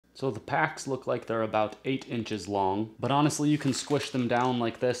So the packs look like they're about 8 inches long, but honestly you can squish them down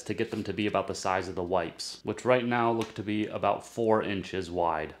like this to get them to be about the size of the wipes, which right now look to be about 4 inches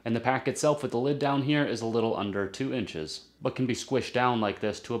wide. And the pack itself with the lid down here is a little under 2 inches, but can be squished down like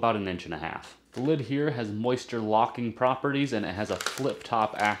this to about 1.5 inches. The lid here has moisture locking properties and it has a flip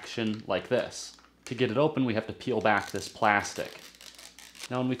top action like this. To get it open, we have to peel back this plastic.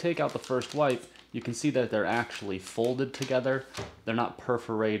 Now when we take out the first wipe, you can see that they're actually folded together. They're not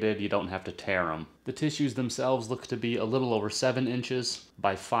perforated, you don't have to tear them. The tissues themselves look to be a little over 7 inches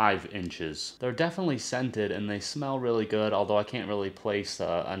by 5 inches. They're definitely scented and they smell really good, although I can't really place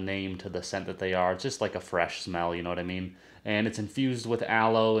a name to the scent that they are. It's just like a fresh smell, you know what I mean? And it's infused with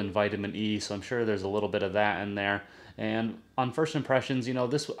aloe and vitamin E, so I'm sure there's a little bit of that in there. And on first impressions, you know,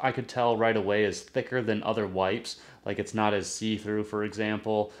 this I could tell right away is thicker than other wipes. Like it's not as see-through, for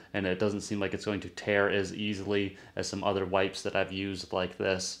example, and it doesn't seem like it's going to tear as easily as some other wipes that I've used like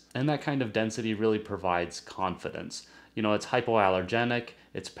this. And that kind of density really provides confidence. You know, it's hypoallergenic,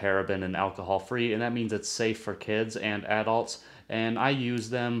 it's paraben and alcohol free, and that means it's safe for kids and adults. And I use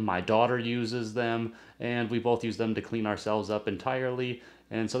them, my daughter uses them, and we both use them to clean ourselves up entirely.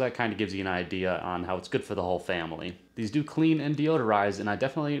 And so that kind of gives you an idea on how it's good for the whole family. These do clean and deodorize, and I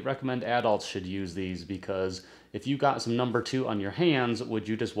definitely recommend adults should use these because if you got some number 2 on your hands, would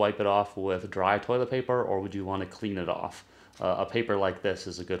you just wipe it off with dry toilet paper or would you want to clean it off? A paper like this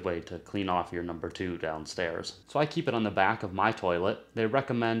is a good way to clean off your number 2 downstairs. So I keep it on the back of my toilet. They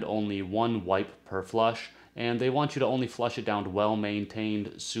recommend only 1 wipe per flush, and they want you to only flush it down to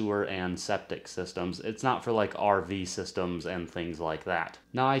well-maintained sewer and septic systems. It's not for like RV systems and things like that.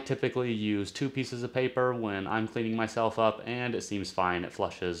 Now I typically use 2 pieces of paper when I'm cleaning myself up, and it seems fine, it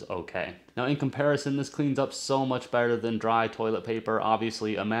flushes okay. Now in comparison, this cleans up so much better than dry toilet paper.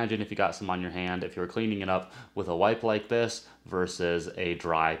 Obviously, imagine if you got some on your hand, if you were cleaning it up with a wipe like this versus a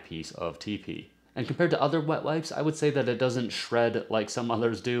dry piece of TP. And compared to other wet wipes, I would say that it doesn't shred like some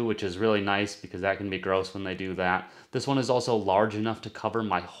others do, which is really nice because that can be gross when they do that. This one is also large enough to cover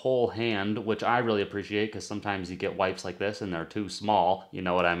my whole hand, which I really appreciate because sometimes you get wipes like this and they're too small, you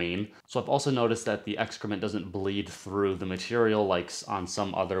know what I mean? So I've also noticed that the excrement doesn't bleed through the material like on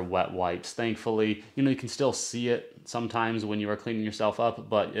some other wet wipes. Thankfully, you know, you can still see it sometimes when you are cleaning yourself up,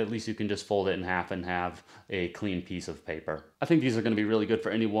 but at least you can just fold it in half and have a clean piece of paper. I think these are going to be really good for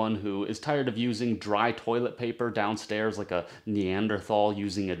anyone who is tired of using dry toilet paper downstairs like a Neanderthal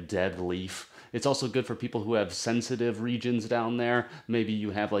using a dead leaf. It's also good for people who have sensitive regions down there. Maybe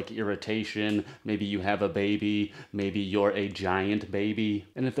you have like irritation, maybe you have a baby, maybe you're a giant baby.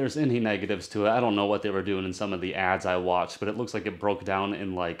 And if there's any negatives to it, I don't know what they were doing in some of the ads I watched, but it looks like it broke down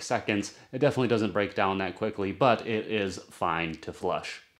in like seconds. It definitely doesn't break down that quickly, but it is fine to flush.